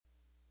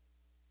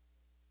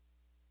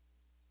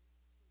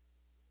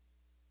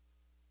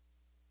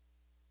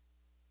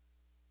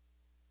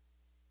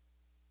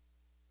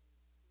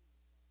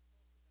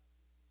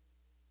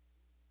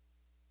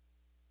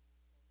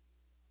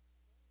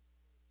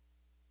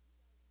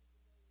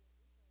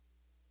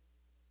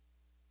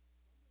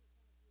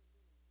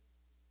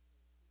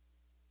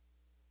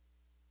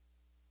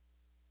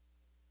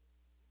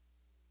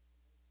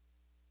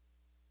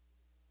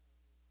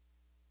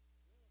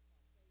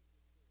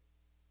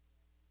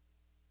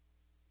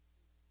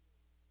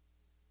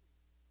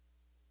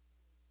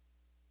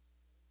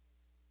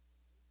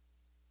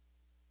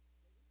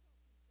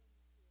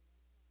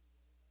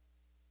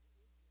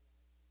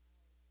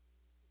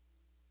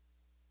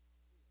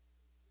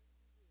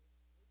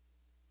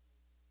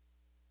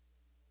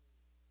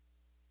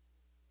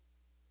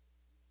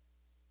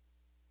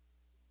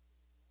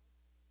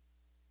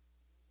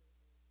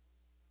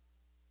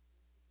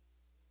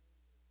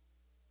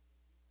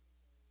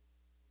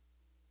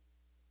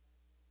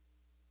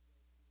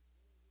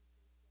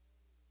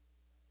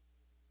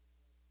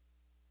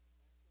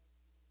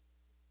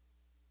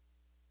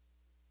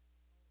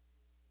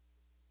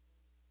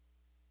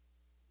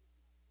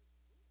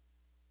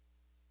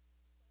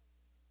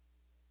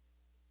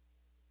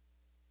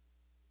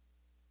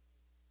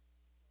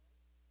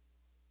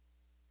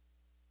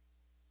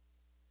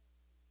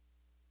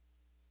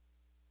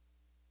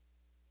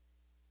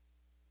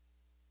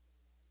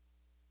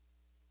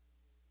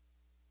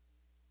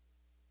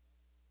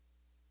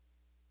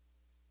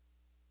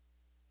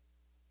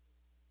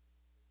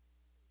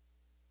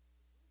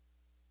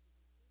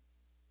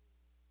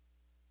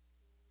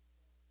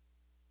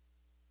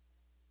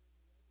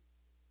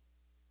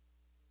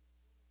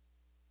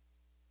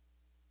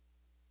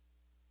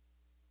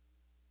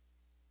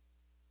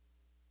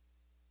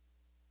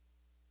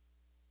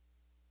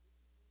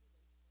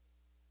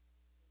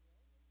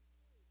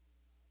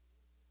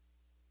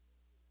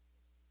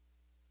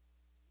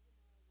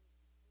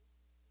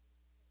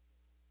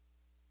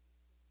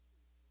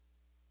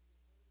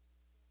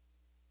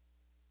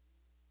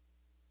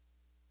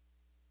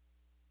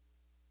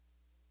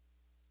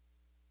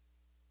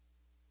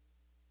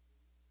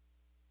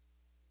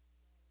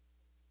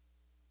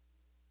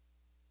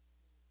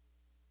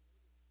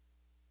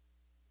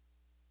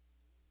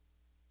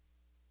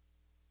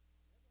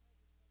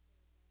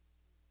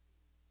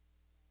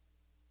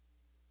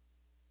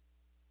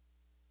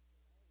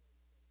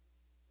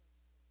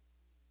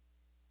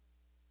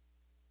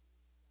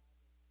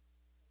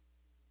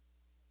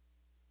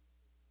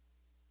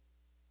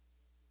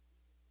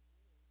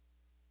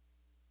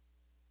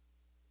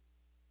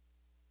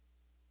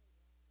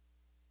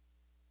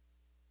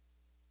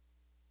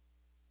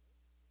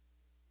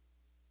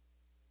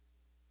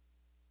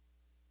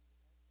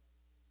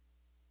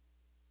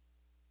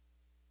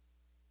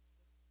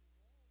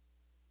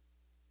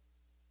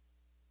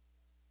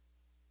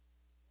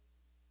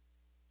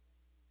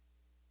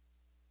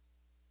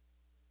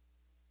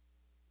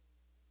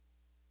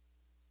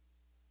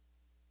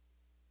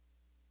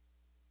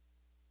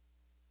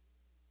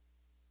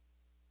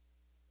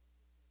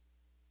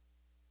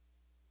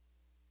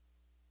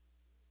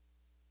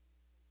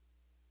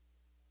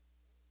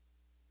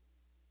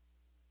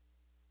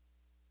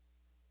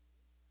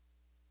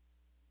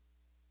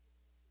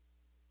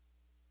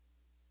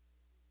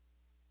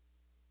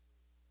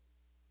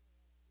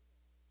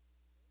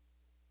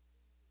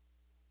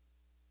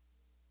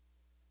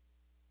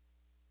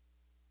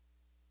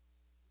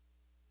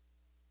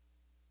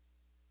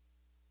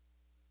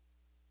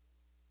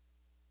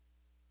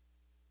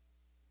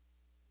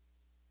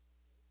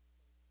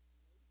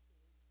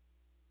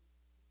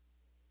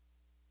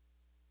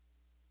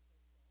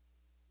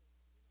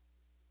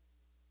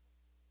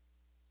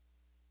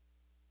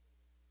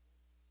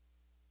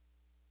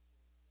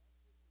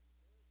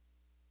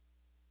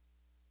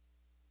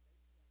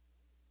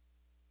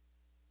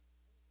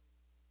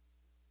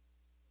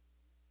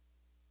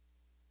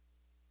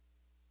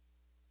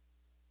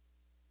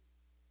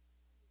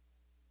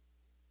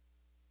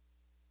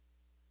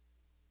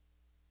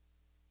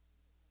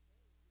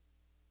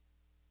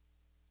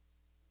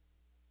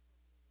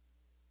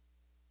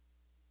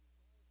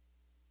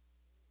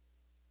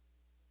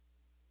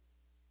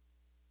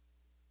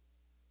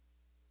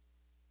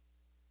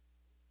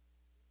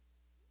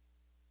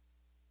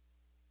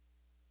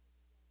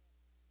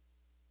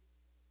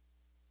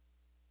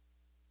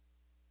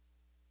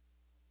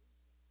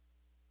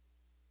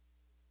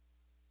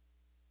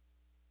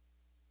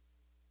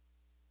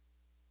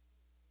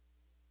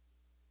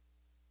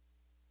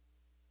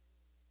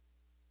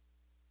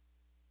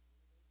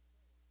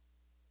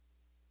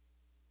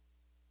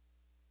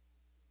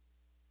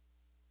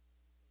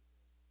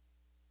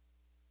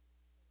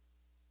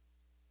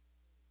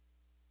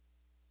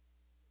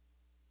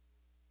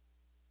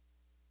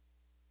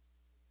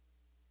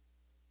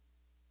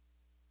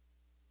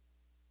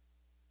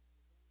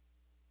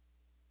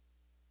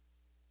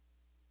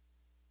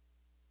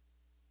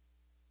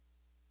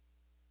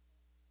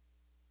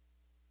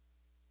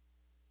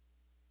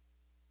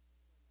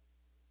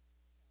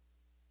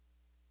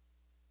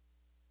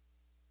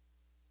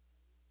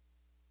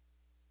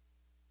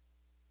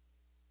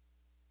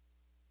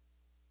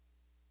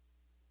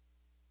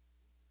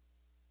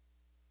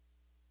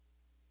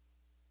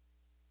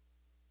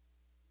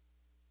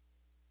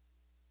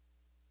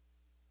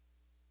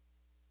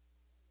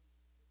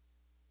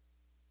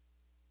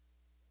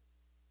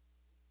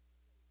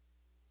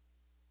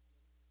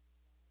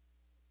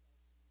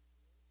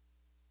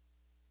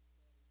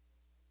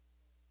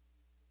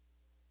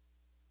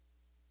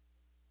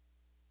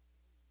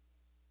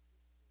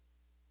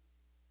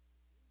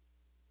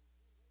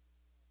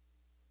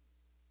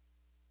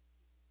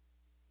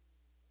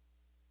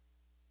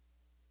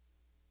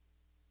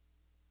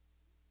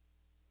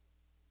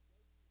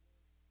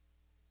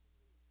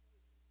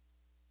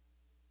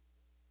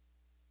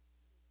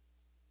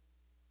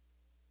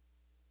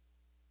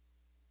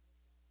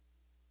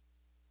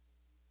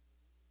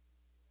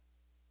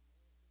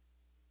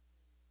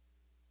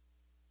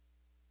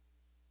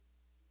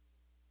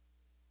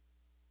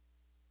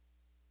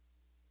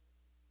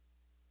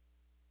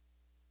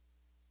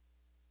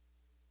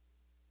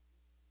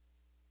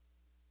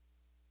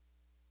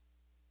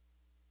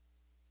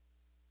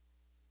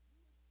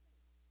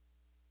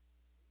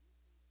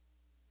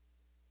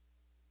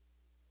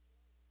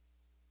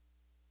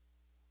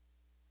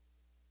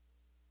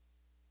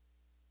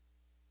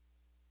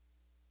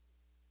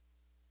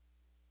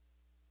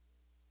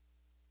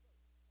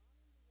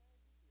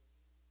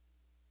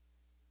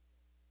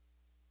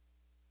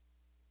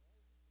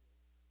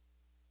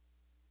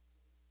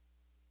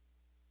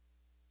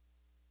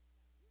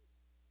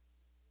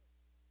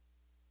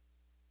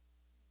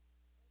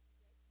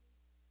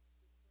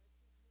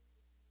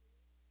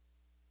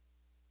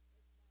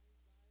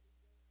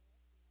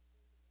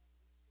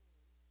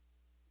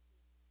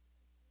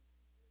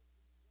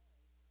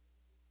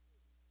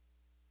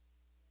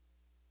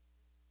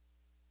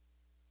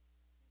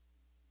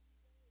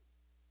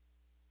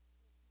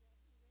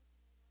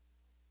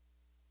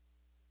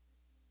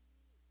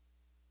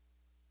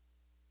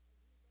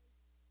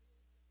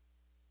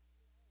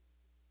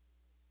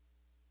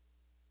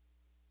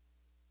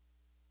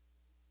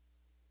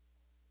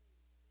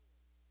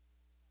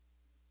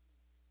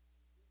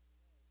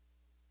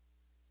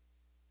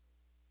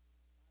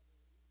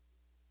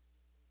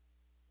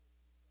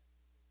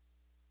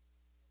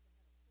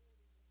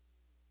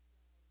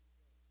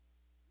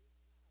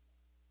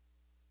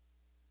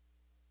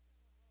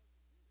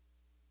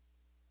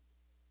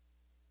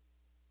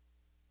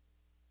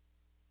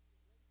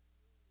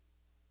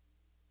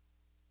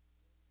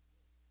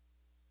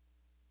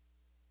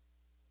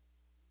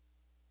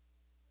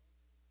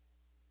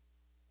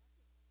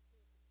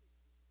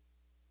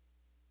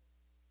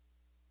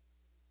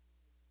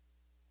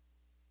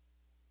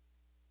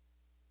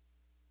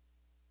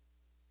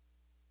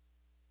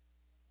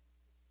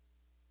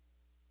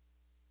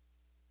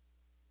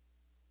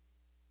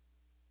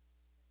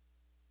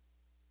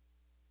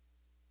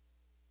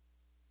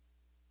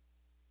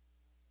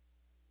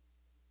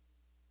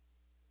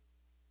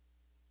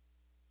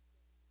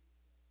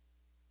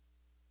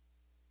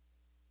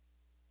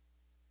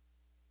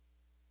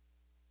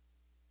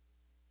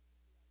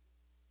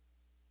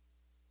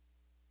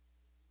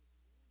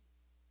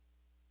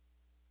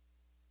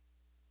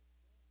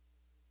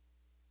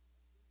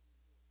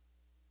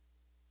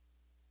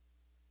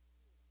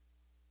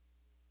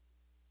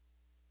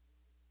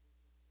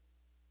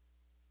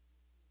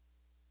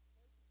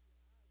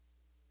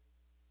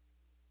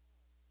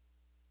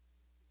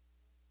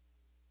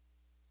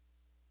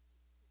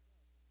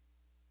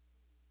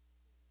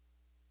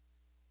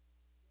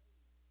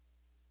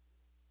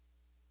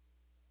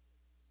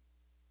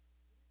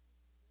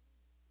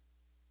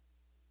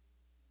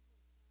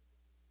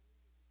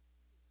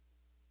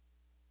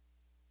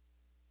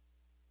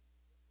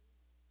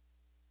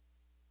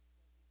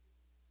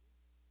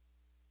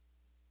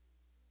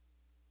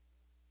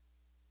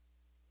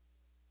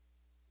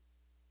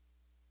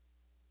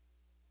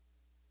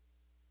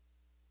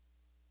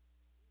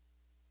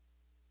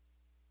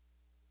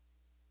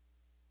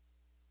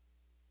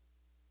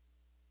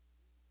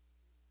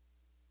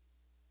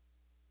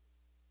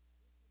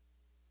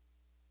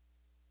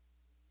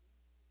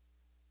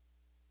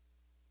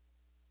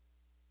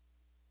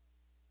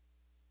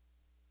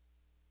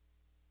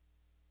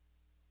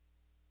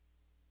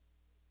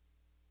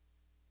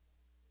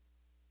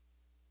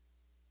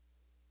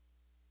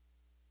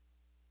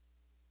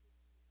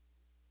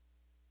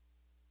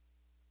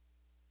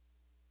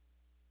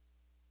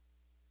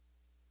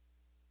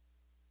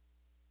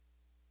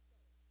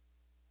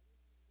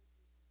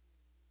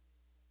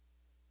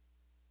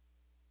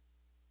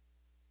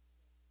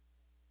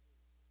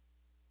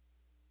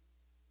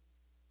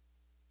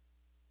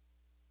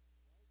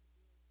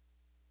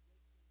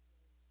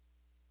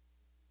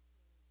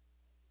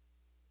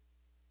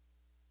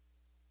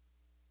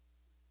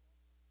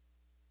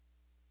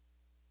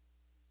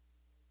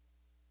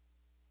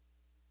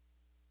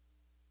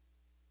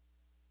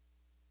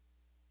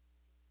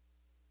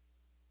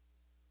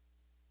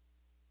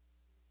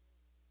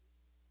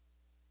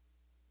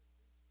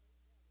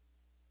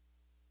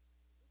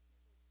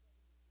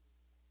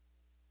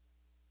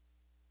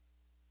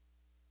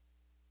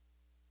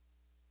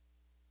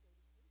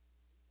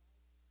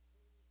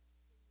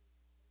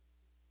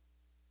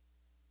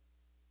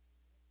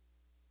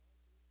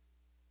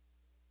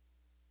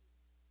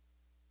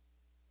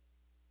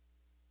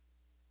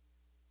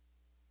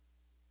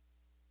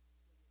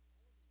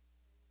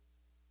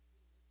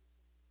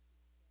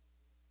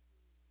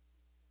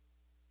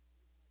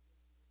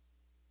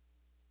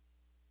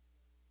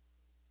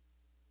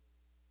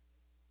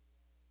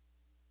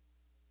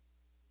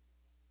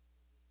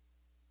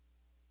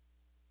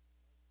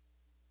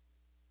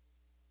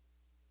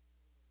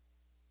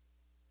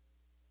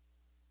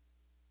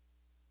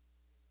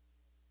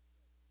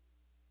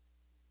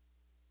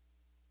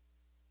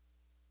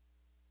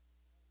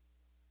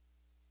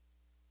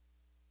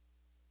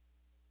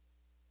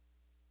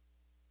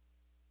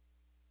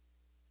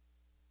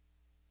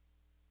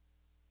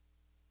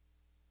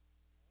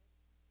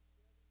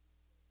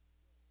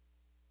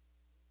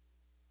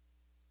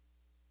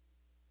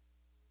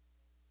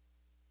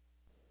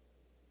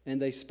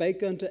And they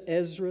spake unto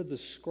Ezra the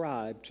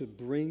scribe to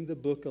bring the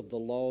book of the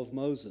law of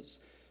Moses,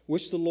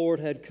 which the Lord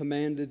had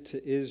commanded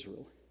to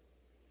Israel.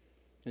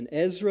 And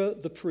Ezra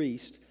the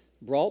priest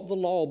brought the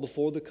law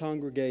before the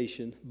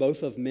congregation,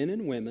 both of men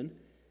and women,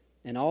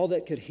 and all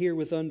that could hear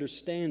with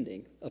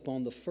understanding,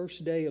 upon the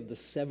first day of the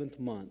 7th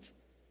month.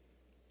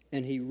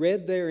 And he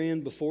read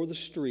therein before the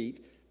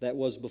street that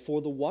was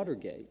before the water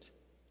gate,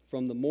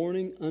 from the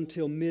morning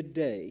until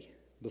midday,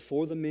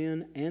 before the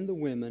men and the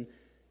women,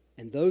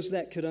 and those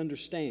that could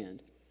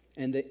understand.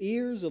 And the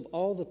ears of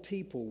all the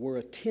people were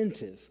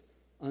attentive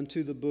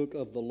unto the book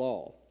of the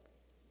law.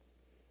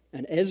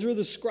 And Ezra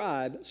the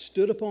scribe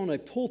stood upon a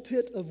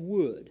pulpit of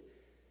wood,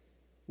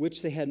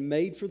 which they had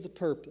made for the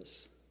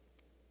purpose.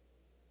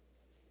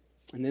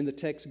 And then the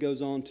text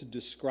goes on to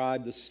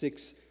describe the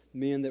 6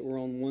 men that were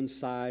on one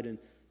side and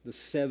the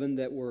 7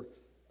 that were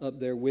up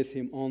there with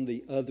him on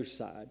the other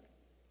side.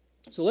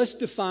 So let's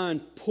define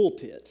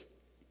pulpit.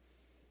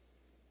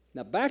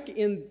 Now back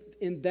in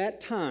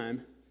that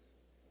time,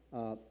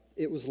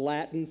 it was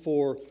Latin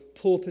for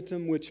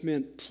pulpitum, which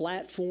meant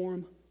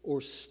platform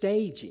or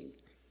staging.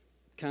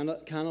 Kind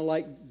of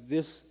like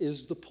this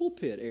is the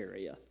pulpit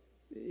area.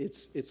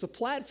 It's a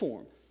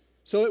platform.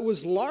 So it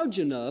was large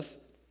enough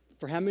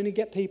for how many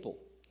people?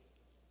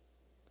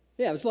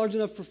 Yeah, it was large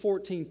enough for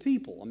 14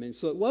 people. I mean,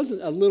 so it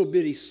wasn't a little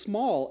bitty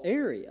small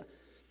area.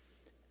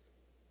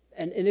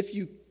 And if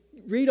you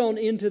read on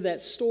into that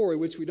story,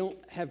 which we don't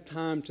have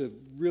time to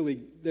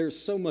really, there's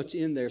so much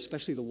in there,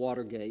 especially the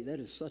Watergate. That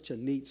is such a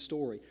neat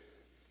story.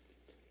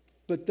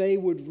 But they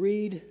would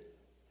read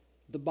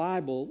the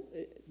Bible,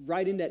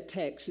 right in that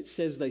text, it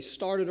says they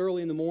started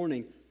early in the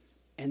morning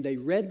and they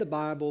read the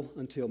Bible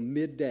until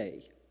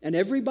midday. And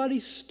everybody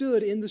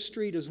stood in the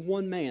street as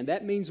one man.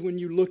 That means when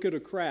you look at a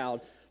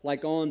crowd,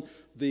 like on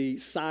the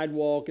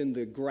sidewalk and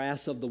the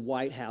grass of the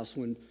White House,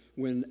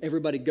 when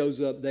everybody goes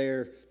up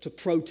there to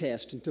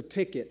protest and to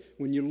picket,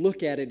 when you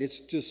look at it, it's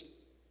just,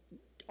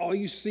 all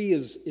you see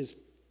is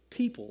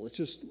people. It's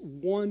just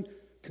one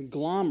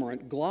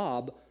conglomerate,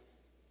 glob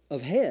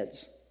of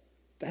heads.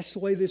 That's the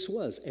way this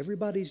was.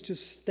 Everybody's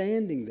just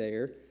standing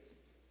there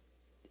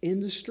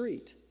in the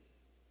street.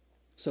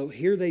 So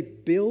here they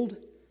build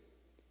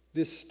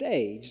this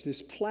stage,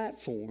 this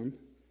platform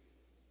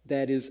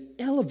that is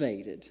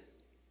elevated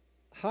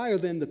higher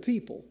than the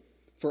people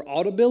for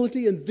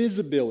audibility and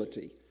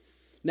visibility.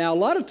 Now, a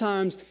lot of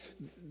times,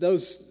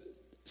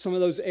 some of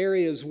those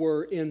areas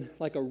were in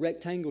like a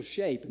rectangle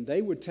shape, and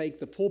they would take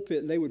the pulpit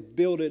and they would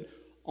build it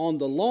on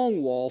the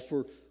long wall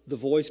for the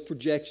voice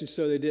projection,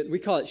 so they didn't. We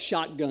call it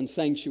shotgun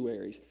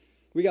sanctuaries.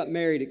 We got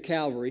married at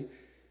Calvary,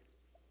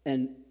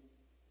 and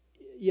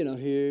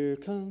here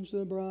comes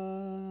the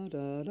bride.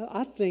 Da, da.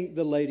 I think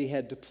the lady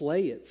had to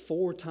play it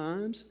 4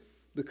 times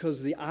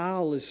because the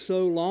aisle is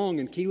so long,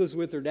 and Keela's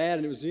with her dad,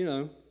 and it was,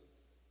 And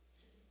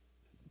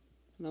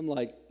I'm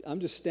like, I'm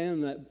just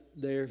standing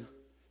there.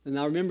 And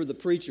I remember the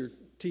preacher,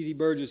 T.D.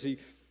 Burgess, there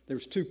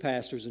was 2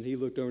 pastors, and he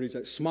looked over and he's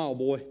like, smile,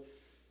 boy.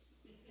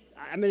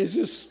 I mean, it's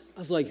just, I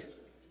was like,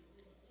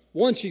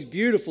 1, she's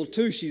beautiful.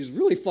 2, she's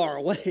really far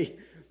away.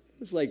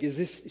 It's like,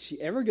 is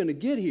she ever going to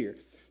get here?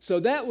 So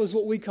that was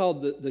what we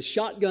called the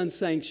shotgun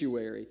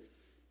sanctuary.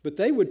 But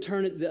they would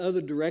turn it the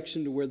other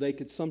direction to where they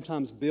could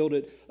sometimes build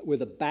it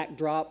with a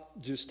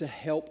backdrop just to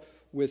help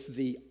with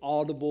the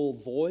audible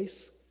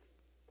voice.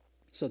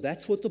 So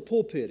that's what the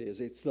pulpit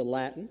is. It's the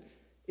Latin.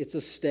 It's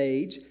a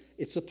stage.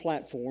 It's a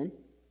platform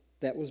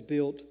that was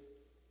built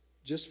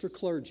just for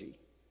clergy.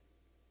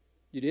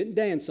 You didn't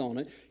dance on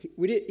it.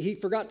 He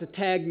forgot to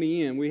tag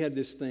me in. We had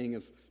this thing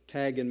of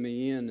tagging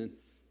me in,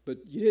 but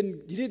you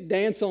didn't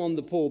dance on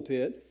the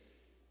pulpit.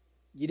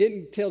 You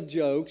didn't tell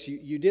jokes.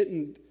 You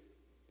didn't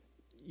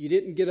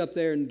get up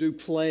there and do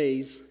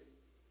plays.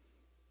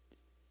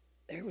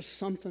 There was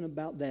something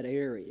about that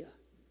area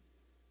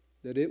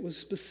that it was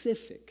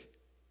specific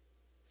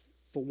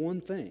for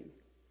one thing,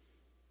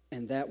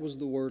 and that was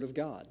the Word of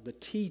God, the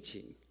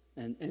teaching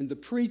and the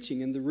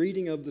preaching and the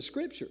reading of the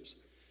Scriptures.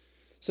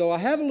 So I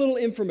have a little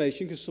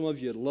information, because some of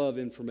you love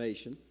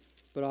information,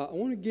 but I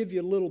want to give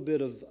you a little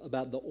bit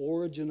about the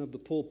origin of the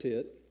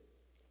pulpit.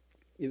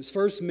 It was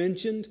first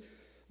mentioned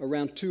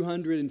around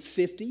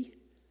 250.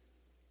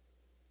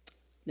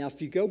 Now,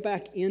 if you go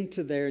back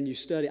into there and you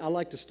study, I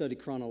like to study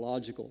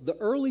chronological. The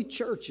early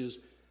churches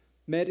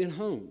met in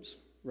homes,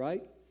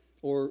 right?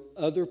 Or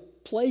other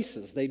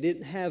places. They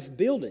didn't have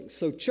buildings.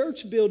 So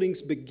church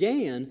buildings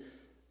began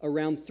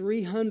around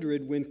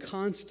 300 when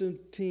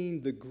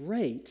Constantine the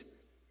Great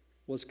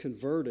was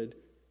converted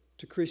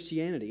to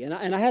Christianity. And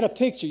I had a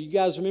picture. You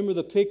guys remember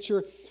the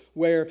picture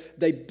where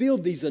they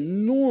build these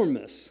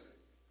enormous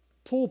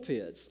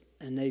pulpits,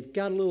 and they've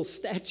got a little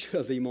statue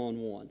of him on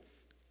one.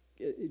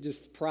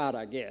 Just pride,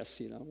 I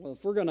guess, Well,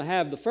 if we're going to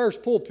have the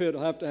first pulpit,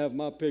 I'll have to have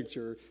my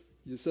picture.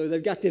 So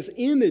they've got this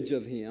image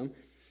of him.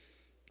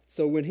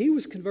 So when he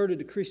was converted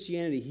to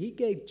Christianity, he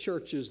gave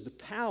churches the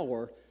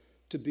power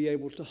to be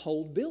able to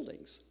hold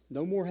buildings.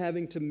 No more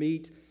having to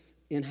meet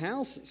in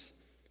houses.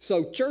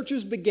 So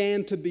churches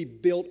began to be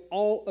built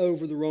all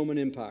over the Roman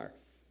Empire.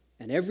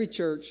 And every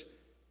church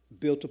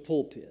built a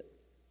pulpit.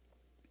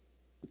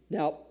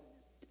 Now,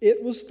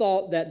 it was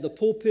thought that the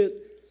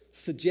pulpit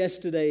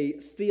suggested a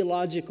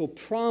theological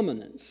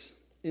prominence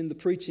in the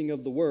preaching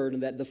of the word,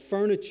 and that the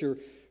furniture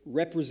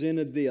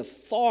represented the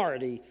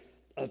authority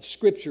of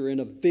Scripture in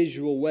a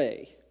visual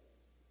way.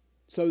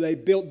 So they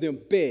built them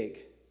big.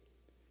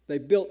 They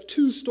built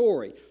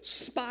 2-story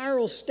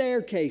spiral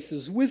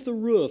staircases with a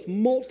roof,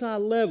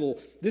 multi-level.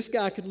 This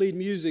guy could lead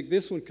music,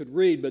 this one could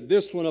read, but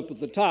this one up at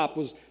the top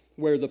was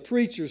where the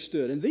preacher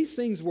stood. And these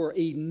things were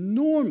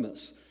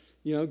enormous.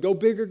 You know, go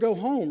big or go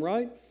home,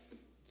 right?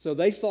 So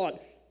they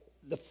thought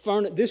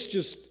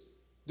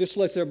this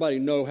lets everybody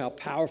know how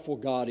powerful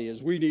God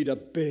is. We need a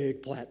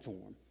big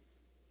platform.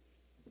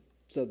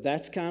 So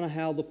that's kind of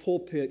how the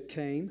pulpit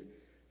came.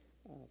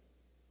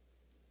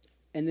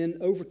 And then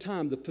over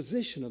time, the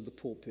position of the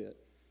pulpit,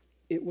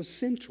 it was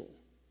central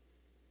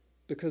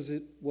because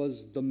it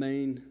was the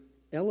main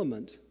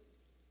element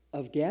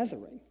of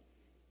gathering.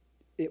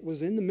 It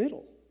was in the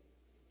middle.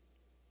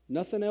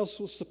 Nothing else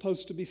was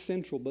supposed to be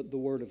central but the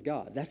Word of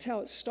God. That's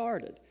how it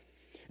started.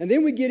 And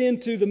then we get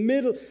into the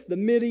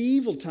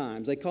medieval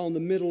times. They call them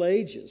the Middle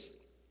Ages.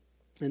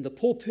 And the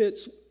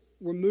pulpits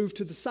were moved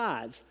to the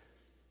sides.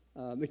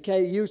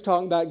 McKay, you was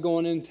talking about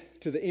going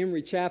into the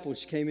Emory Chapel.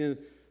 She came in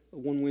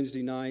one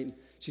Wednesday night.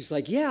 She's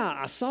like, yeah,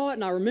 I saw it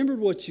and I remembered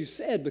what you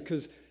said,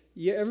 because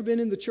you ever been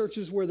in the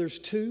churches where there's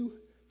two?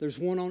 There's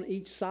one on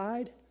each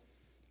side?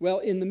 Well,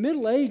 in the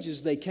Middle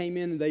Ages, they came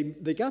in and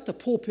they got the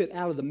pulpit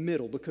out of the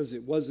middle because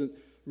it wasn't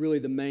really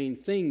the main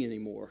thing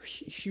anymore.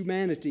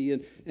 Humanity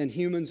and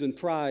humans and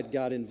pride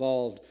got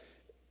involved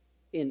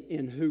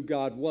in who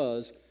God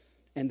was,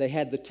 and they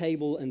had the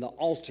table and the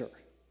altar.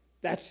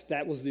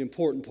 That was the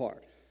important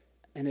part.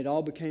 And it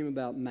all became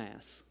about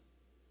mass.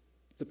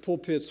 The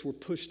pulpits were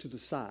pushed to the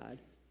side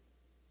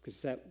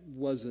because that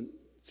wasn't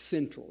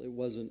central. It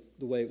wasn't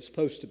the way it was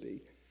supposed to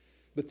be.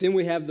 But then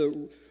we have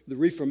the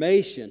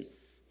Reformation,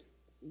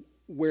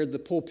 where the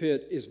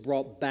pulpit is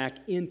brought back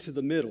into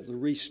the middle, the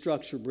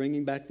restructure,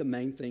 bringing back the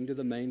main thing to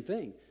the main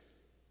thing.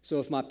 So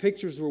if my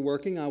pictures were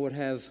working, I would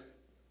have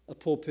a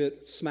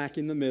pulpit smack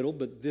in the middle,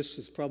 but this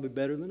is probably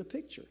better than a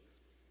picture.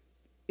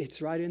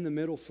 It's right in the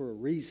middle for a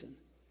reason.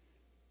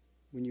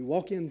 When you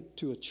walk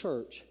into a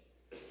church,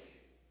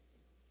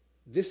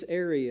 this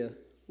area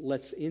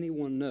lets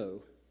anyone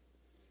know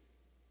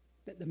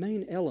that the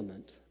main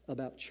element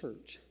about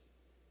church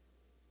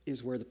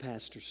is where the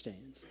pastor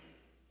stands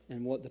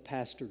and what the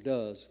pastor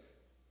does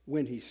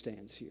when he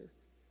stands here.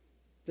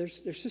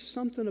 There's just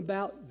something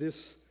about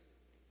this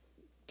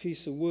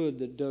piece of wood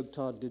that Doug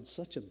Todd did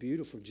such a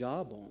beautiful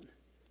job on.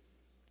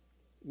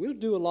 We'll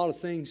do a lot of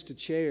things to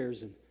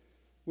chairs and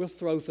we'll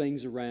throw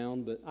things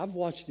around, but I've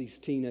watched these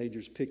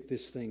teenagers pick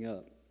this thing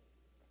up.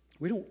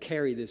 We don't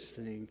carry this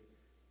thing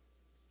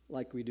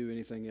like we do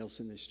anything else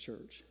in this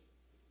church.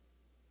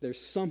 There's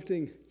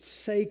something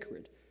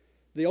sacred.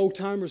 The old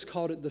timers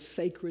called it the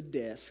sacred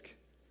desk.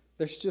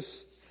 There's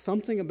just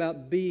something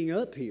about being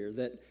up here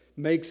that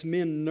makes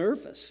men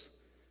nervous.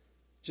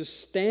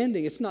 Just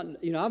standing, it's not,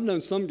 I've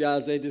known some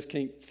guys, they just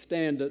can't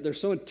stand it. They're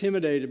so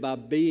intimidated by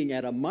being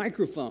at a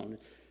microphone.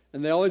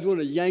 And they always want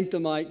to yank the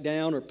mic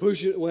down or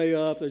push it way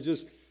up. They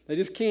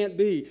just can't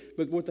be.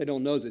 But what they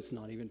don't know is it's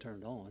not even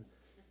turned on.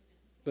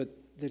 But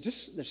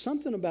there's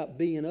something about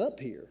being up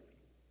here.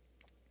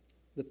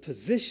 The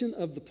position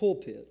of the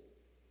pulpit.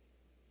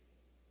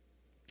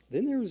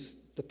 Then there's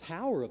the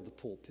power of the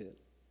pulpit.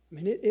 I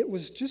mean, it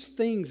was just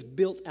things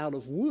built out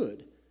of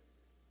wood.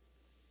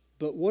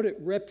 But what it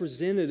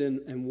represented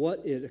and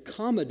what it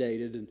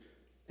accommodated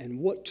and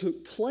what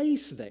took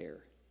place there,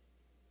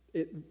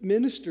 it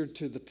ministered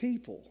to the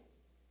people.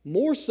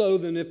 More so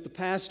than if the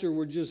pastor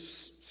were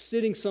just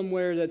sitting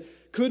somewhere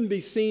that couldn't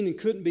be seen and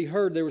couldn't be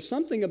heard. There was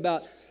something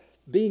about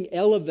being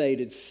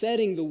elevated,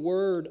 setting the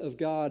Word of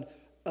God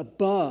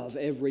above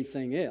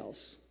everything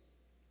else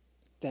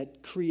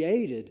that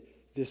created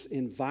this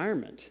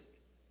environment.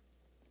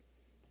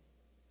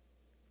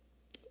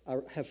 I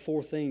have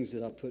 4 things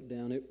that I put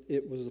down.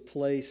 It was a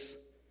place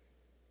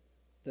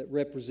that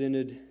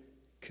represented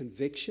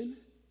conviction,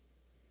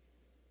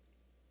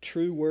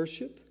 true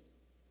worship,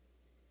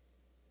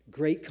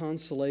 great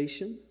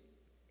consolation,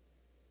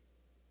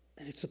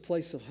 and it's a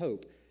place of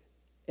hope.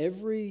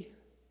 Every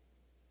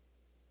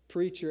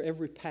preacher,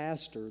 every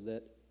pastor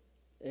that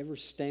ever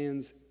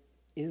stands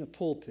in a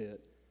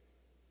pulpit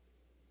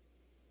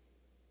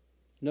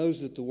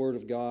knows that the Word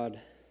of God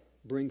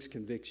brings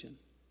conviction.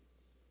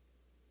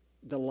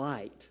 The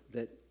light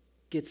that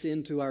gets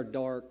into our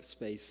dark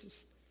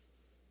spaces,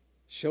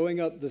 showing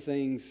up the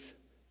things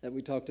that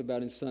we talked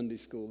about in Sunday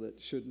school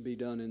that shouldn't be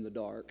done in the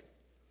dark.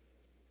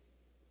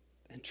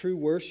 And true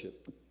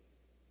worship.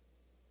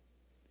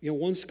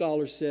 One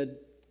scholar said,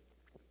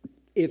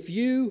 if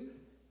you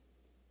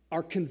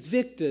are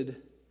convicted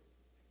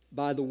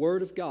by the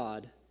Word of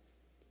God,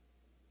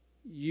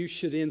 you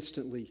should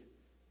instantly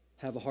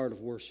have a heart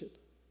of worship.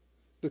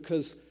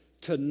 Because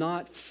to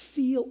not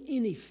feel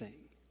anything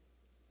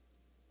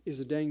is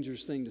a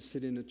dangerous thing, to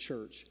sit in a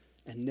church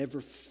and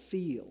never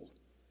feel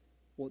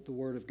what the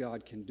Word of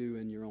God can do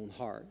in your own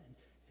heart.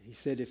 And he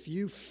said, if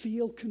you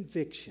feel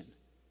conviction,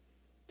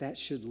 that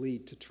should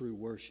lead to true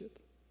worship.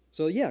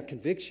 So yeah,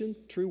 conviction,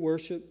 true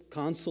worship,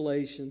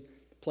 consolation,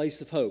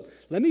 place of hope.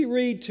 Let me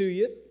read to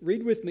you,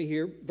 read with me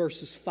here,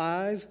 verses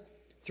 5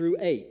 through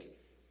 8.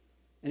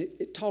 And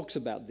it talks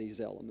about these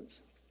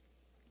elements.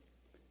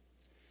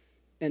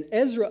 And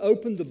Ezra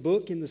opened the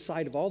book in the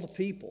sight of all the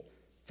people,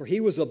 for he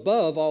was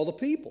above all the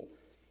people.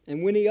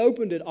 And when he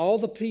opened it, all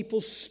the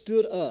people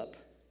stood up.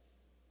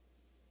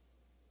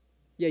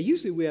 Yeah,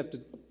 usually we have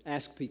to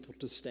ask people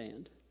to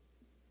stand.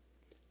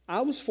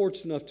 I was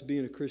fortunate enough to be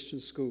in a Christian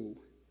school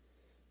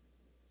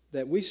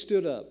that we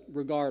stood up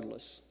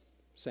regardless,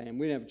 saying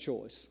we didn't have a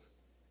choice.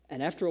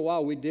 And after a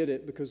while, we did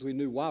it because we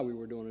knew why we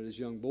were doing it as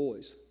young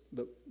boys.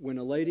 But when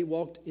a lady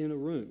walked in a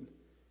room,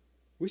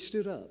 we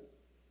stood up.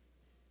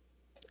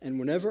 And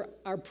whenever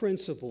our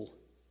principal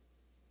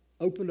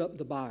opened up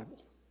the Bible,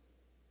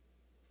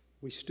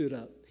 we stood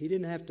up. He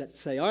didn't have to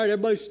say, all right,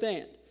 everybody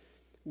stand.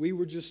 We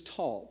were just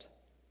taught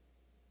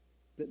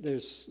that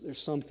there's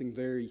something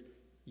very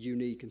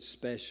unique and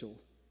special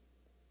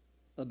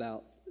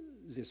about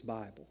this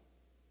Bible.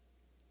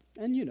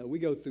 And, you know, we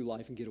go through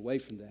life and get away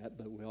from that,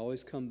 but we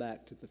always come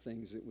back to the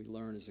things that we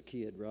learn as a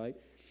kid, right?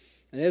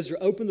 And Ezra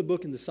opened the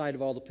book in the sight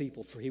of all the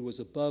people, for he was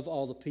above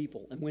all the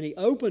people. And when he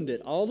opened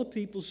it, all the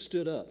people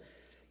stood up.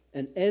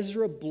 And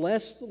Ezra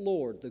blessed the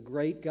Lord, the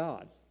great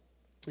God.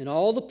 And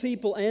all the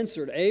people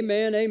answered,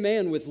 Amen,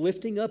 amen, with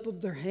lifting up of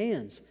their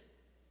hands.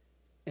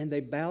 And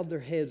they bowed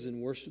their heads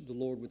and worshiped the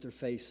Lord with their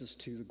faces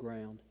to the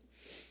ground.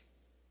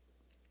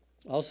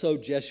 Also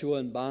Jeshua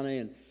and Bani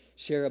and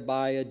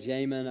Sherebiah,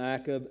 Jamin,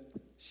 Akab,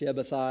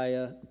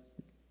 Shebathiah,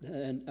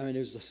 and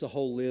there's just a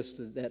whole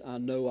list that I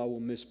know I will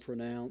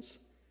mispronounce.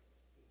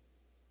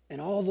 And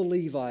all the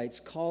Levites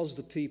caused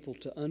the people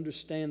to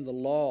understand the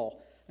law,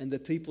 and the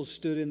people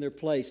stood in their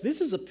place.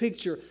 This is a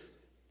picture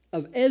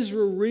of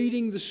Ezra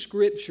reading the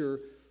Scripture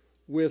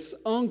with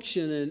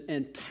unction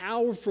and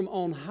power from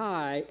on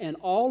high, and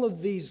all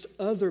of these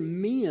other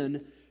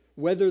men,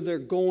 whether they're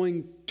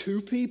going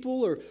to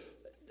people or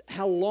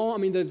how long, I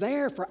mean, they're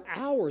there for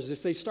hours.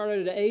 If they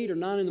started at 8 or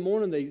 9 in the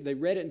morning, they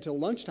read it until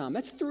lunchtime.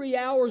 That's 3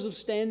 hours of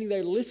standing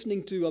there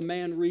listening to a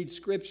man read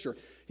Scripture.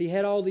 He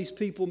had all these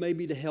people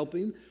maybe to help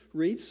him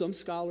read. Some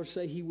scholars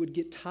say he would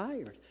get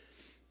tired,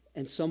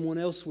 and someone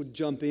else would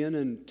jump in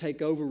and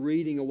take over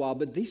reading a while.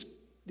 But these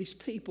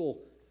people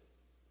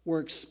were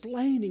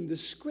explaining the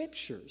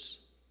Scriptures.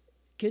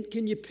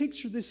 Can you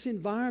picture this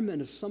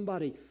environment of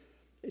somebody?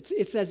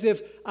 It's as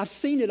if I've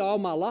seen it all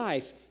my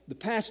life. The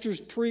pastor's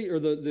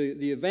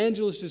the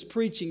evangelist is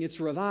preaching. It's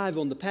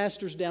revival, and the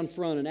pastor's down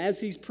front. And as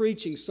he's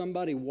preaching,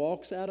 somebody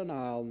walks out an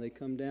aisle, and they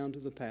come down to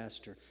the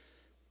pastor,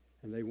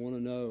 and they want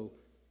to know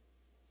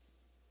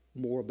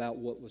more about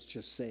what was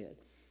just said.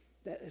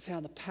 That's how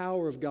the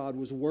power of God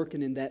was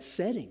working in that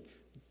setting.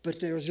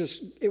 But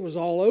it was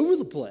all over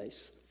the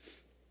place.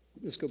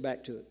 Let's go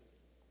back to it.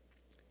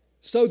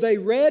 So they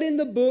read in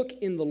the book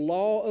in the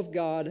law of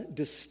God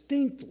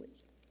distinctly,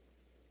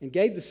 and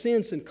gave the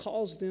sense and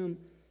caused them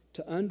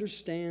to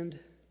understand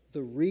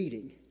the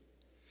reading.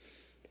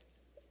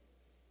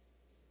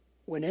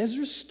 When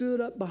Ezra stood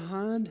up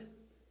behind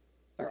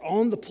or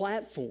on the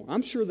platform,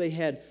 I'm sure they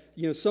had,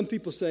 some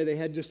people say they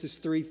had just this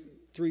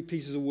three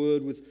pieces of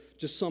wood with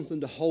just something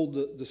to hold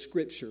the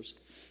Scriptures,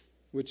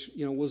 which,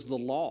 was the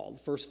law, the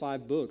first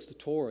 5 books, the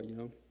Torah,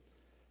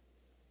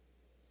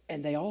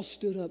 And they all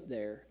stood up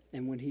there,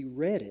 and when he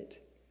read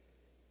it,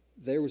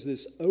 there was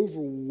this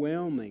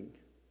overwhelming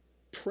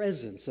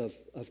presence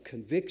of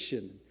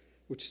conviction,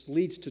 which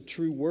leads to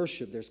true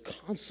worship. There's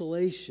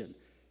consolation.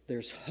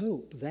 There's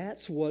hope.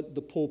 That's what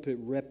the pulpit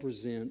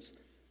represents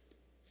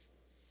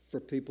for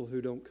people who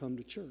don't come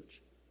to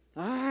church.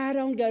 I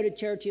don't go to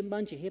church, you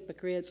bunch of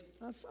hypocrites.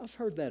 I've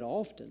heard that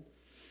often.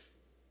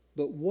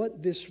 But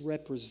what this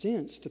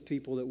represents to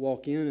people that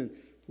walk in and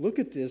look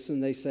at this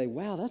and they say,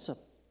 wow, that's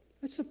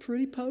a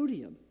pretty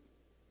podium.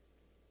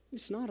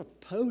 It's not a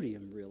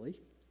podium, really.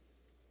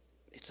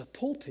 It's a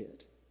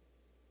pulpit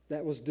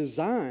that was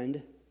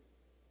designed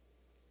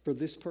for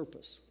this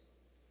purpose.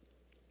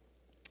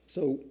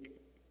 So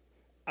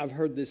I've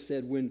heard this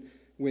said,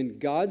 when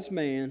God's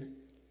man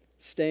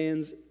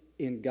stands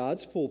in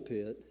God's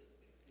pulpit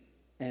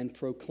and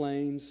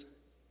proclaims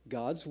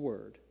God's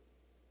word,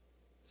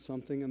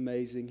 something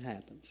amazing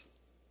happens.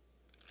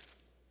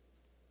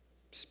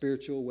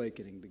 Spiritual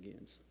awakening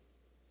begins.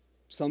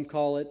 Some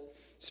call it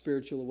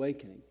spiritual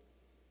awakening.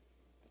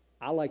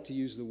 I like to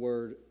use the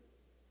word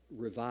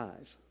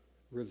revival.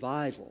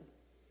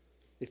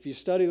 If you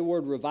study the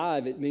word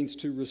revive, it means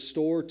to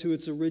restore to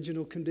its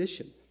original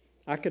condition.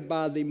 I could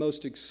buy the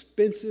most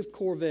expensive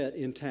Corvette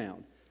in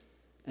town,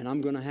 and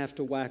I'm going to have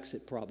to wax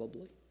it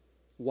probably.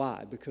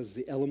 Why? Because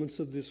the elements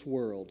of this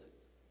world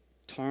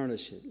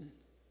tarnish it and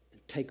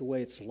take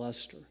away its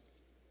luster.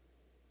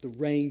 The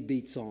rain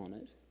beats on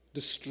it,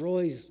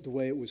 destroys the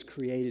way it was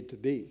created to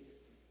be.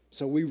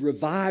 So we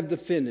revive the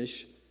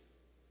finish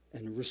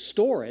and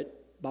restore it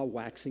by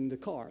waxing the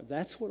car.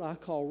 That's what I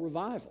call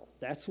revival.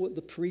 That's what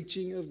the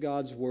preaching of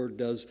God's word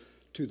does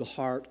to the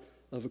heart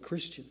of a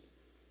Christian.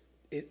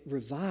 It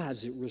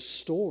revives, it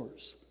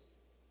restores.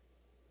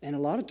 And a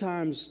lot of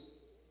times,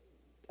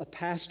 a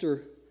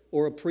pastor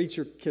or a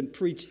preacher can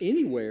preach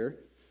anywhere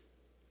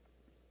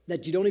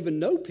that you don't even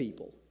know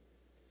people.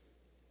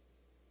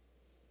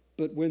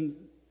 But when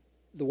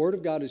the Word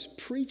of God is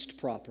preached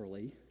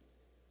properly,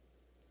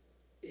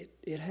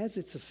 it has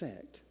its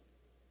effect.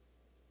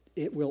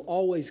 It will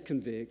always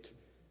convict.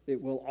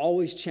 It will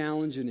always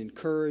challenge and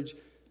encourage.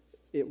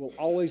 It will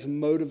always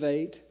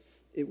motivate.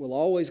 It will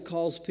always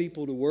cause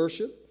people to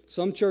worship.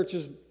 Some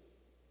churches,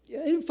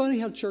 isn't it funny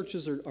how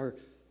churches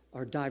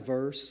are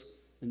diverse?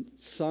 And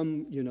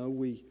some,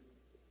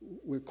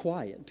 we're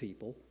quiet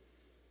people.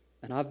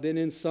 And I've been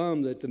in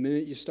some that the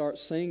minute you start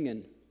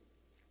singing,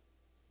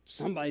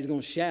 somebody's going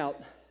to shout.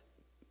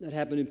 That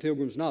happened in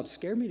Pilgrim's Knob. It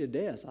scared me to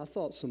death. I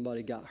thought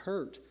somebody got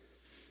hurt.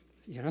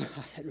 I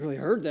hadn't really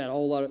heard that a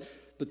whole lot.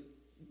 But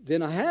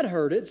then I had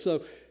heard it.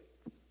 So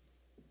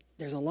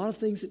there's a lot of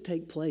things that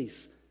take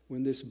place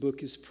when this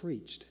book is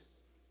preached.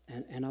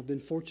 And I've been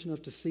fortunate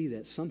enough to see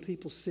that. Some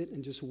people sit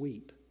and just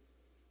weep.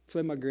 That's the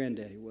way my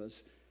granddaddy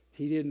was.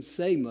 He didn't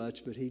say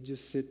much, but he'd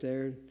just sit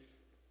there,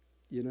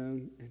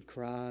 and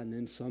cry. And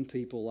then some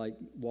people, like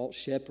Walt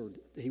Shepard,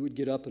 he would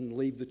get up and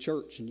leave the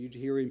church, and you'd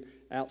hear him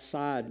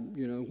outside,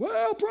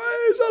 well,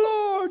 praise the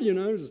Lord,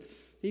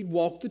 He'd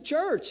walk the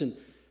church, and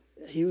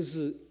he was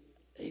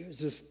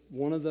just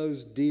one of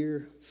those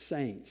dear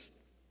saints.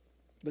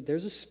 But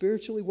there's a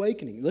spiritual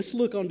awakening. Let's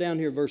look on down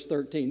here, verse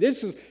 13.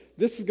 This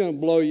is going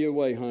to blow you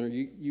away,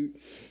 Hunter.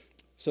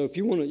 So if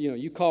you want to,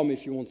 you call me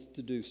if you want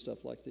to do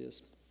stuff like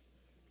this.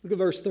 Look at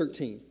verse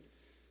 13.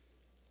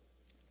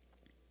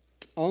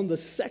 On the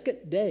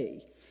second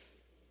day,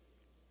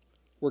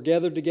 were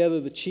gathered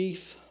together the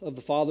chief of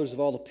the fathers of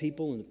all the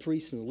people and the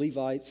priests and the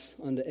Levites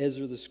unto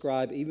Ezra the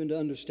scribe, even to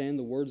understand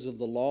the words of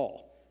the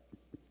law.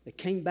 They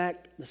came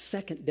back the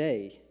second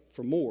day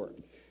for more.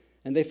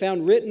 And they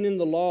found written in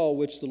the law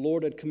which the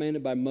Lord had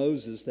commanded by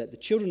Moses that the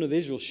children of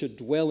Israel should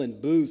dwell in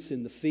booths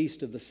in the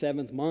feast of the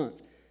 7th month,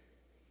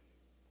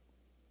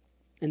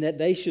 and that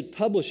they should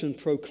publish and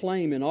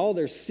proclaim in all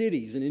their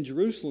cities and in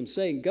Jerusalem,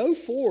 saying, Go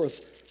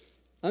forth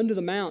unto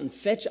the mountain,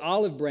 fetch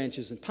olive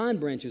branches and pine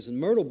branches and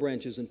myrtle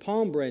branches and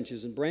palm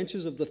branches and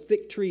branches of the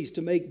thick trees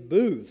to make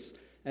booths,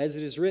 as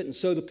it is written.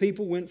 So the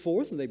people went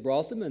forth, and they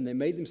brought them, and they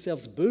made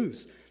themselves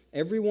booths,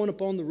 everyone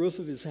upon the roof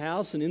of his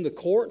house, and in the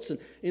courts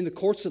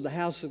of the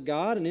house of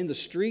God, and in the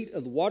street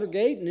of the water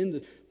gate, and in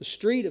the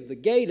street of the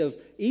gate of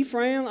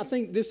Ephraim. I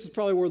think this is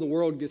probably where the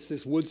world gets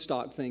this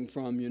Woodstock thing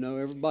from,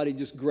 Everybody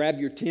just grab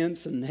your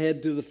tents and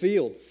head to the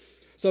field.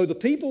 So the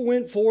people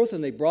went forth,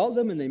 and they brought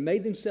them, and they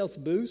made themselves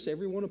booths,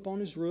 everyone upon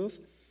his roof,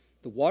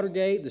 the water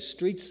gate, the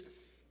streets,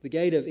 the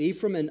gate of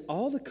Ephraim, and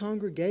all the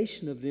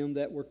congregation of them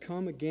that were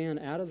come again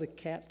out of the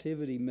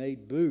captivity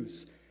made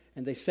booths.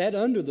 And they sat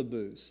under the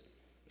booths.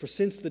 For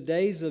since the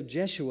days of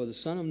Jeshua the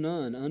son of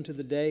Nun unto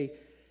the day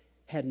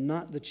had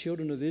not the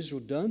children of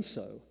Israel done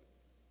so.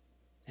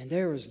 And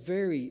there was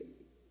very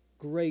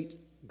great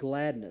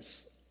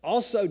gladness.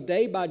 Also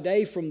day by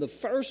day from the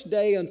first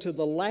day unto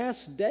the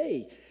last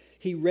day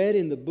he read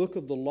in the book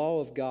of the law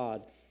of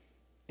God.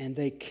 And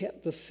they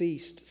kept the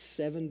feast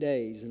 7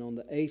 days. And on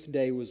the 8th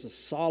day was a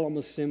solemn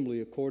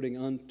assembly according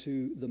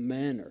unto the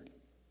manner.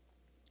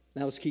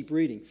 Now let's keep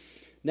reading.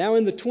 Now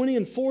in the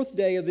 24th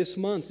day of this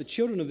month, the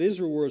children of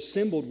Israel were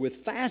assembled with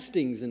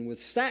fastings and with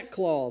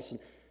sackcloths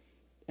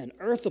and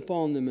earth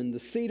upon them. And the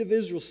seed of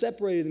Israel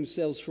separated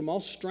themselves from all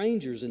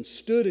strangers and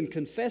stood and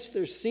confessed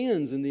their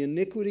sins and the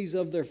iniquities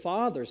of their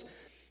fathers.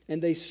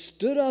 And they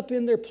stood up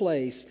in their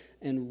place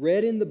and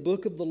read in the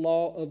book of the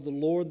law of the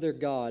Lord their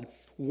God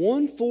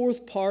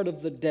 1/4 part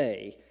of the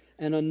day,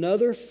 and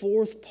another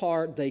 1/4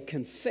 part they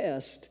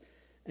confessed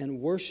and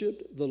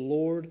worshiped the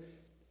Lord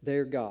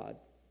their God.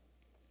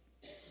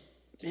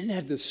 Isn't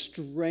that the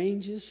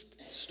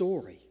strangest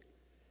story?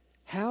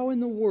 How in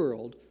the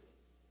world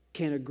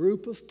can a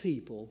group of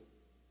people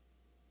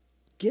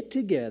get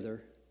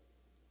together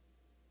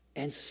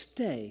and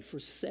stay for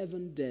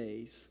 7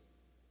 days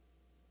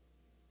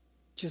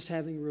just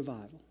having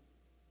revival?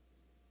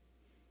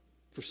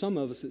 For some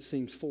of us, it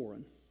seems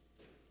foreign.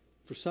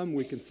 For some,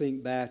 we can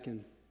think back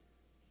and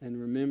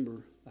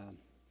remember.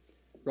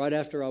 Right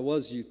after I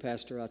was youth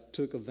pastor, I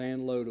took a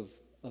van load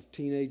of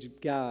teenage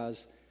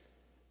guys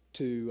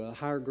to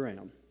higher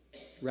ground.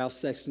 Ralph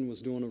Sexton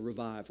was doing a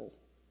revival.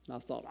 And I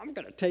thought, I'm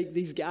going to take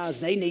these guys.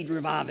 They need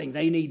reviving.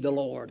 They need the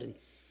Lord.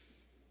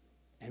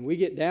 And we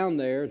get down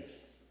there,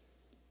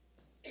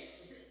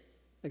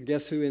 and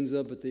guess who ends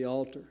up at the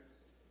altar?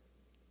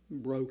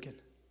 Broken.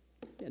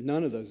 And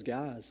none of those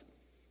guys.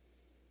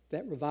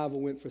 That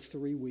revival went for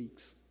 3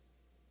 weeks.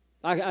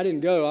 I didn't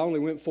go. I only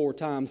went 4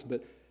 times.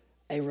 But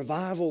a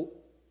revival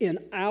in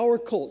our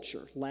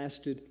culture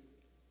lasted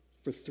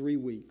for 3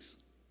 weeks.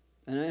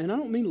 And I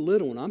don't mean a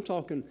little one. I'm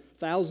talking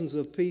thousands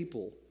of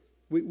people.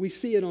 We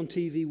see it on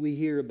TV. We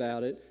hear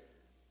about it.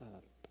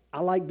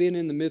 I like being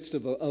in the midst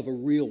of a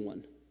real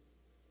one.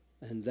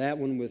 And that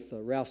one with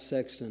Ralph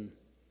Sexton,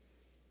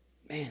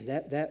 man,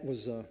 that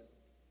was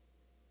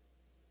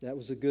That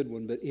was a good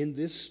one. But in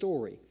this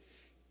story,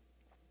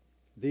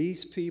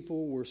 these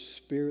people were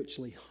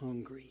spiritually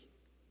hungry.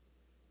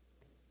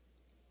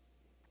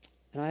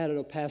 And I had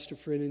a pastor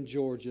friend in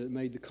Georgia that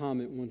made the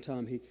comment one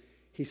time.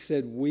 He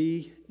said,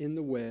 we in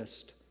the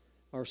West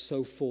are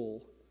so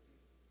full,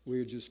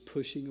 we're just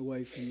pushing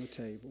away from the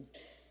table.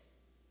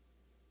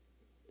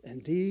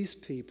 And these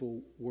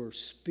people were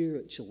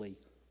spiritually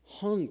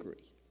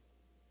hungry.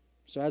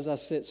 So as I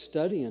sat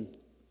studying,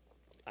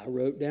 I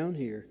wrote down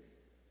here,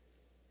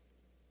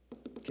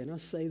 can I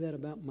say that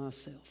about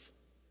myself?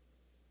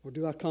 Or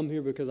do I come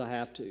here because I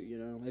have to? You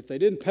know, if they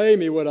didn't pay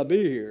me, would I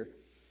be here?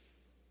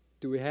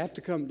 Do we have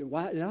to come?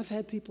 Why? And I've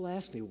had people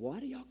ask me, why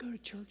do y'all go to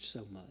church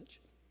so much?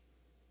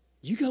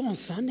 You go on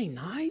Sunday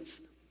nights?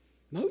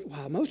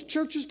 Most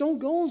churches don't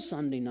go on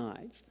Sunday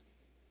nights.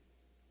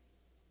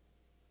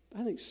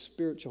 I think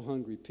spiritual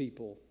hungry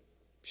people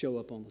show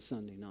up on a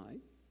Sunday night.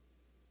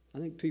 I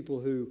think people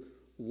who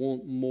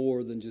want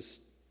more than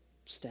just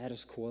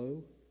status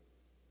quo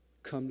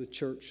come to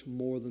church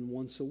more than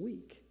once a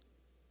week.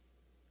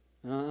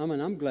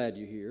 And I'm glad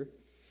you're here.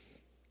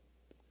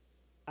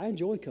 I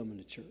enjoy coming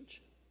to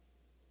church.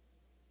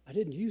 I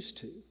didn't used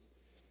to.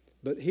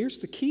 But here's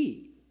the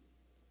key.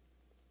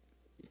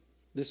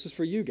 This is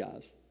for you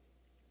guys.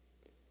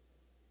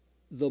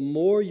 The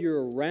more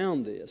you're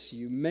around this,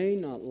 you may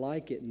not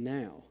like it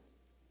now,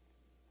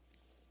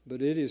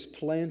 but it is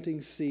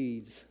planting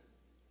seeds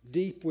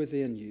deep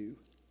within you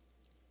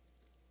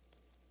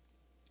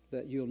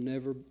that you'll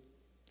never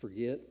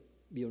forget.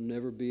 You'll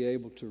never be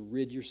able to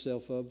rid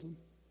yourself of them.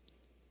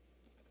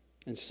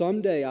 And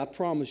someday, I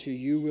promise you,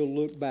 you will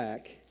look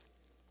back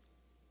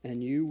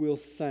and you will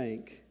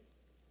thank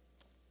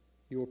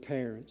your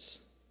parents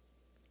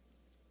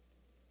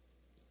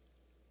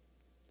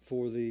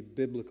for the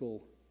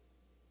biblical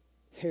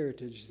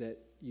heritage that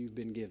you've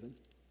been given.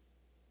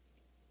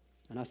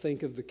 And I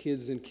think of the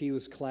kids in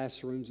Keela's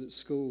classrooms at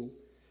school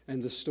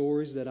and the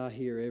stories that I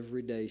hear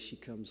every day she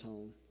comes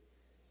home.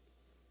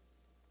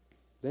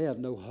 They have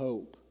no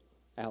hope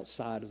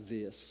outside of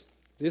this.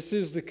 This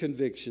is the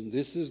conviction.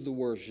 This is the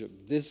worship.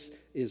 This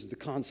is the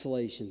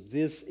consolation.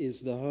 This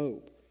is the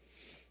hope.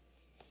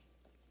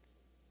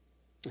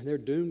 And they're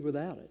doomed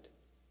without it.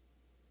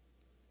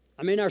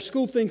 I mean, our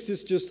school thinks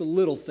it's just a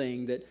little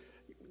thing that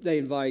they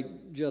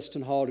invite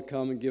Justin Hall to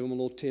come and give them a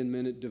little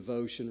 10-minute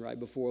devotion right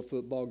before a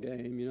football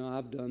game. You know,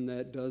 I've done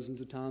that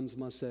dozens of times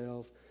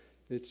myself.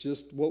 It's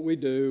just what we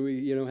do.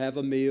 We, have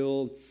a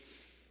meal.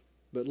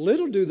 But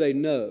little do they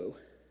know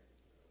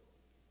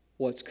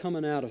what's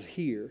coming out of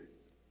here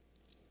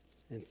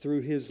and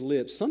through his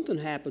lips. Something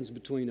happens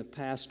between a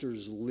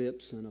pastor's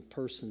lips and a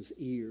person's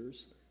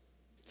ears.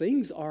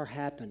 Things are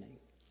happening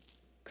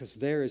because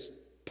there is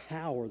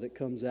power that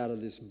comes out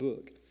of this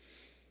book.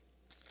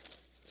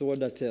 So what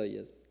did I tell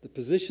you? The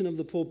position of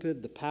the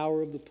pulpit, the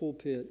power of the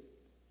pulpit,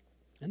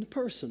 and the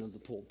person of the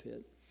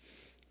pulpit.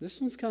 This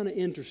one's kind of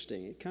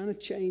interesting. It kind of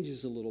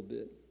changes a little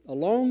bit.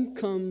 Along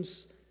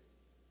comes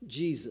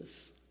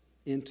Jesus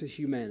into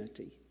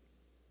humanity.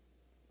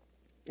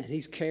 And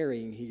he's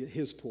carrying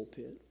his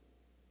pulpit.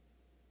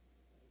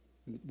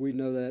 We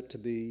know that to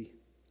be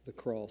the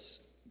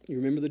cross. You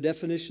remember the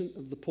definition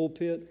of the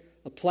pulpit?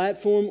 A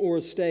platform or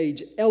a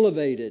stage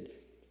elevated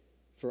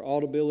for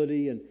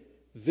audibility and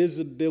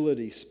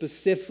visibility,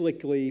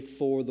 specifically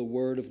for the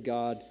Word of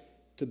God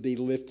to be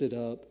lifted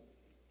up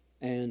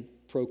and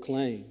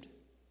proclaimed.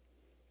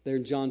 There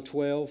in John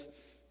 12,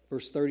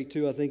 verse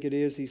 32, I think it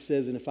is, he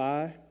says, and if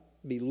I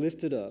be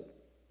lifted up,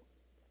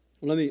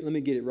 let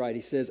me get it right.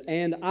 He says,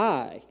 and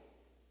I,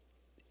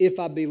 if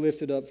I be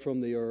lifted up from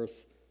the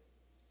earth,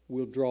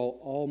 will draw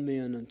all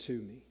men unto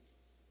me.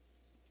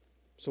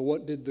 So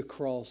what did the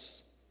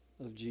cross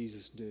of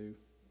Jesus do?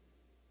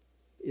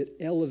 It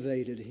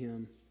elevated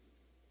him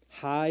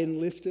high and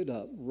lifted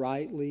up,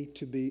 rightly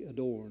to be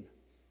adorned.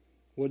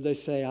 What did they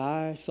say?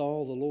 I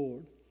saw the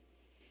Lord.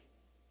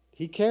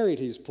 He carried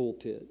his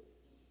pulpit.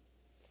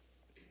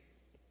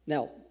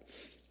 Now,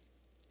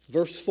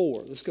 verse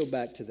 4. Let's go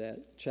back to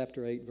that.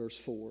 Chapter 8, verse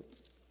 4.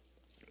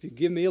 If you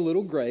give me a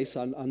little grace,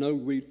 I know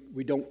we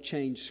don't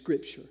change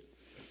Scripture.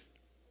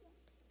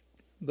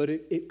 But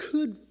it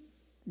could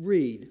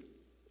read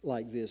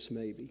like this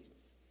maybe.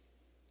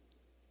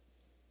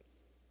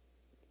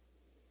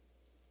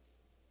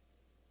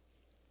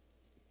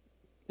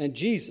 And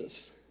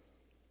Jesus,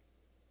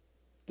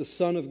 the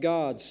Son of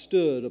God,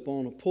 stood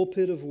upon a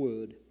pulpit of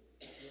wood,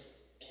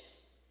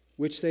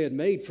 which they had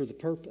made for the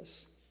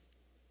purpose.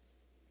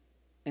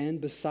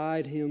 And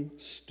beside him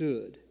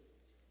stood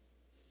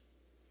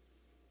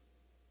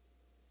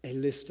a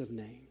list of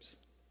names.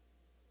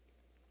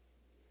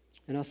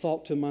 And I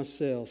thought to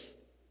myself,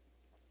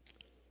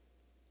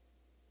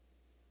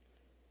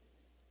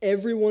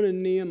 everyone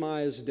in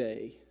Nehemiah's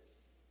day,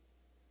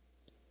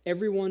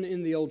 everyone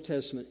in the Old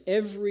Testament,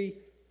 every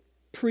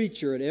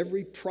preacher and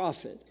every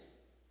prophet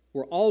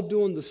were all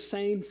doing the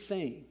same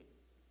thing.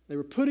 They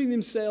were putting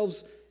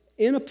themselves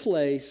in a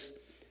place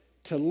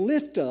to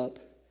lift up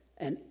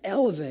and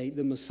elevate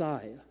the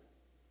Messiah,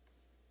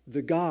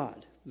 the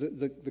God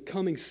the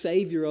coming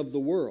Savior of the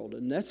world.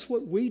 And that's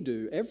what we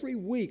do. Every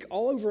week,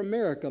 all over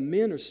America,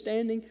 men are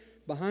standing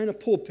behind a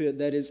pulpit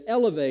that is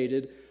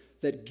elevated,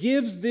 that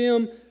gives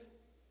them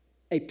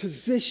a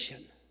position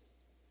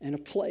and a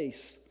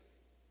place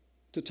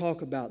to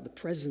talk about the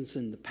presence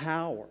and the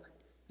power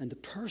and the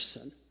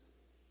person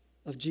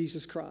of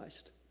Jesus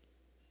Christ.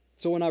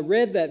 So when I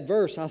read that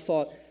verse, I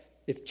thought,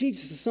 if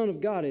Jesus, the Son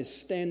of God, is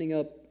standing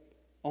up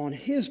on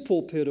his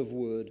pulpit of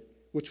wood,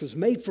 which was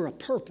made for a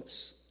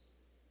purpose,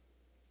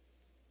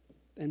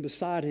 and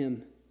beside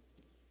him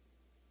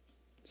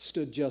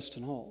stood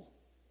Justin Hall.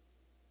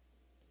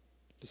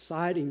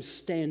 Beside him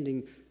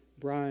standing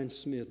Brian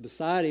Smith.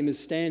 Beside him is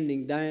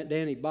standing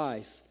Danny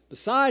Bice.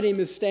 Beside him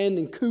is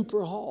standing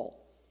Cooper Hall.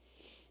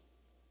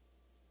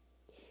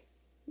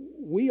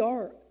 We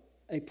are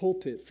a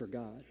pulpit for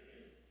God.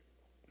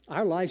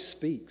 Our life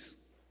speaks.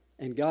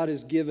 And God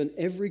has given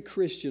every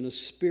Christian a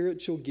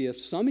spiritual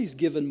gift. Some He's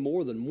given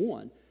more than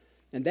one.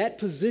 And that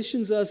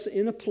positions us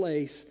in a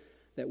place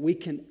that we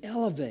can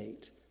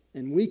elevate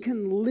and we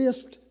can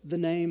lift the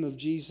name of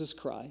Jesus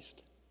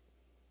Christ.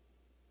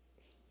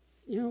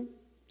 You know,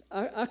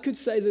 I could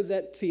say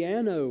that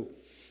piano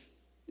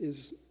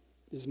is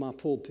my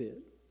pulpit.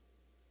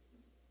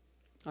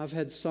 I've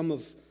had some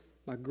of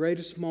my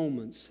greatest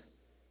moments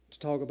to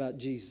talk about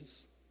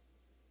Jesus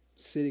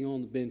sitting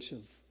on the bench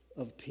of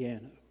a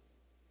piano.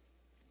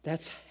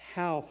 That's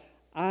how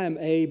I am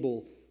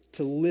able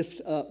to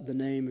lift up the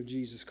name of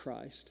Jesus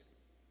Christ.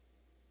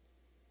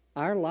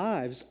 Our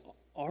lives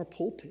are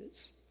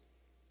pulpits.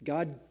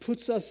 God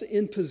puts us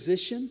in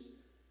position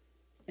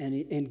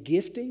and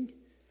gifting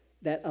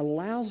that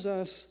allows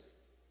us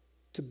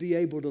to be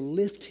able to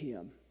lift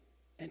Him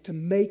and to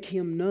make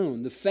Him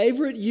known. The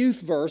favorite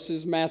youth verse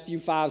is Matthew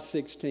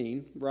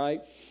 5:16,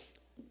 right?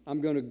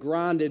 I'm going to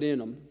grind it in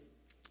them.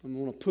 I'm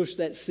going to push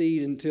that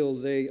seed until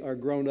they are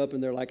grown up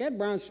and they're like, hey,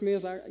 Brian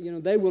Smith,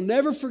 they will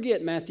never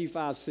forget Matthew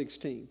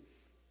 5:16.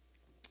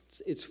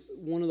 It's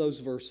one of those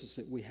verses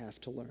that we have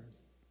to learn.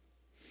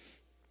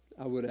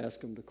 I would ask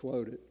them to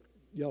quote it.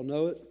 Y'all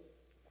know it?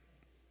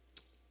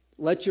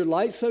 Let your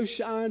light so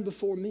shine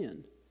before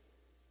men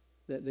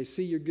that they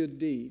see your good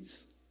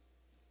deeds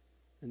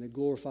and they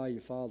glorify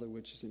your Father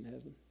which is in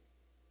heaven.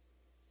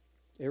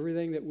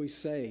 Everything that we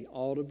say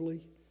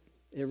audibly,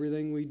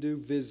 everything we do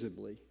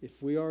visibly,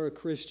 if we are a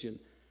Christian,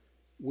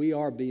 we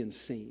are being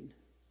seen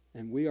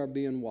and we are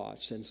being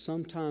watched. And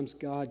sometimes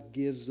God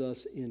gives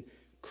us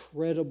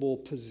incredible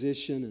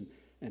position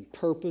and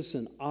purpose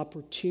and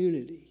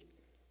opportunity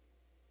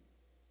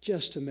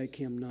just to make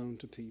Him known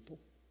to people.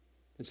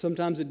 And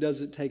sometimes it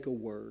doesn't take a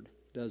word,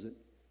 does it?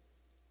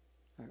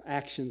 Our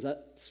actions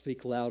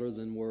speak louder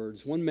than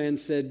words. One man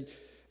said,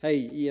 hey,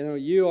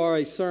 you are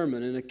a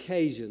sermon, and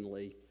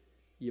occasionally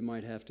you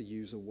might have to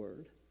use a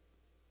word.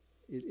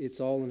 It's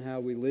all in how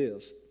we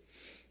live.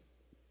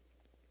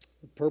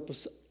 The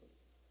purpose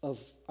of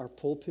our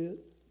pulpit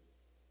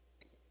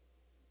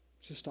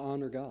is just to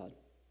honor God.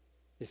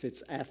 If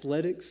it's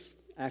athletics,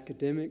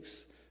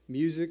 academics,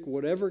 music,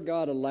 whatever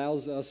God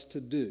allows us to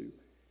do,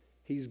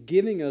 He's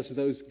giving us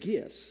those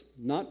gifts,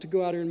 not to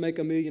go out here and make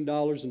 $1 million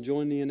and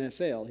join the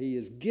NFL. He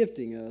is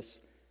gifting us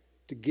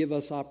to give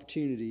us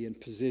opportunity and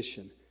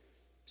position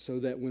so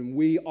that when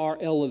we are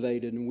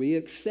elevated and we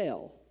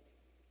excel,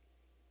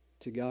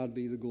 to God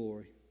be the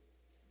glory.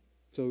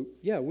 So,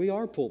 yeah, we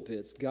are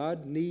pulpits.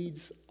 God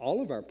needs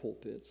all of our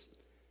pulpits.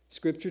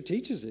 Scripture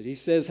teaches it. He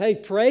says, hey,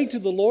 pray to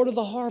the Lord of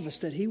the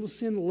harvest that He will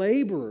send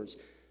laborers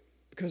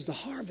because the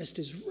harvest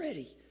is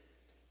ready.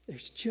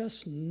 There's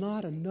just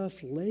not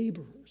enough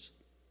laborers.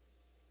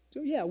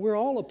 So, yeah, we're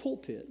all a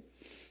pulpit.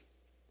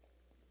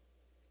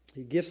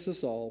 He gifts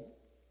us all.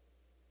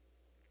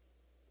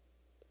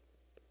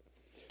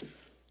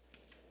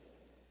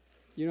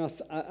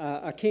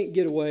 I can't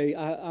get away.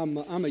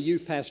 I'm a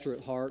youth pastor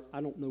at heart.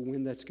 I don't know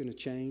when that's going to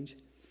change.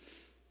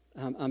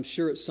 I'm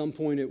sure at some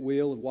point it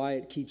will. And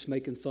Wyatt keeps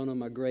making fun of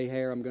my gray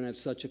hair. I'm going to have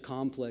such a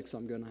complex,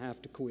 I'm going to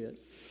have to quit.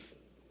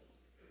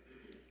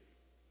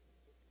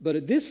 But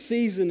at this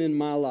season in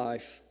my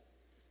life,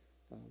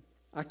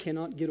 I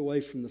cannot get away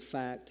from the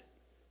fact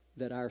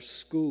that our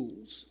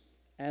schools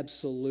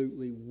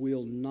absolutely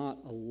will not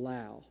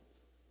allow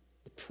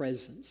the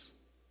presence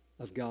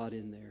of God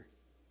in there.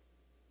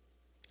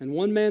 And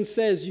one man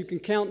says you can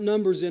count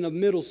numbers in a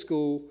middle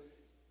school,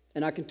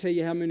 and I can tell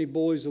you how many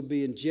boys will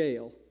be in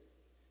jail.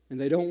 And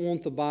they don't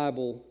want the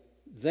Bible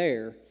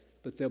there,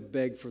 but they'll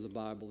beg for the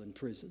Bible in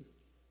prison.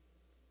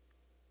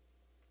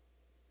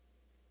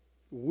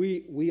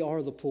 We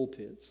are the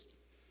pulpits.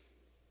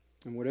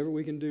 And whatever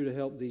we can do to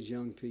help these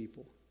young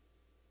people,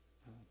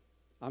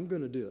 I'm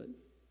going to do it.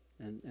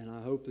 And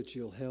I hope that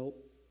you'll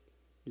help.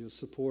 You'll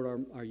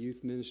support our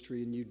youth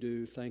ministry, and you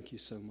do. Thank you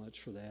so much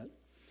for that.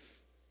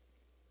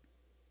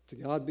 To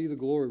God be the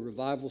glory.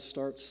 Revival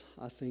starts,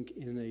 I think,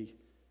 in a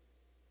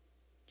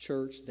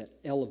church that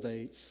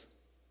elevates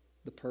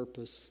the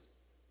purpose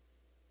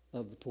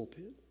of the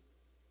pulpit.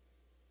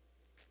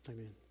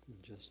 Amen.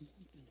 Justin,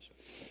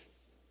 finish.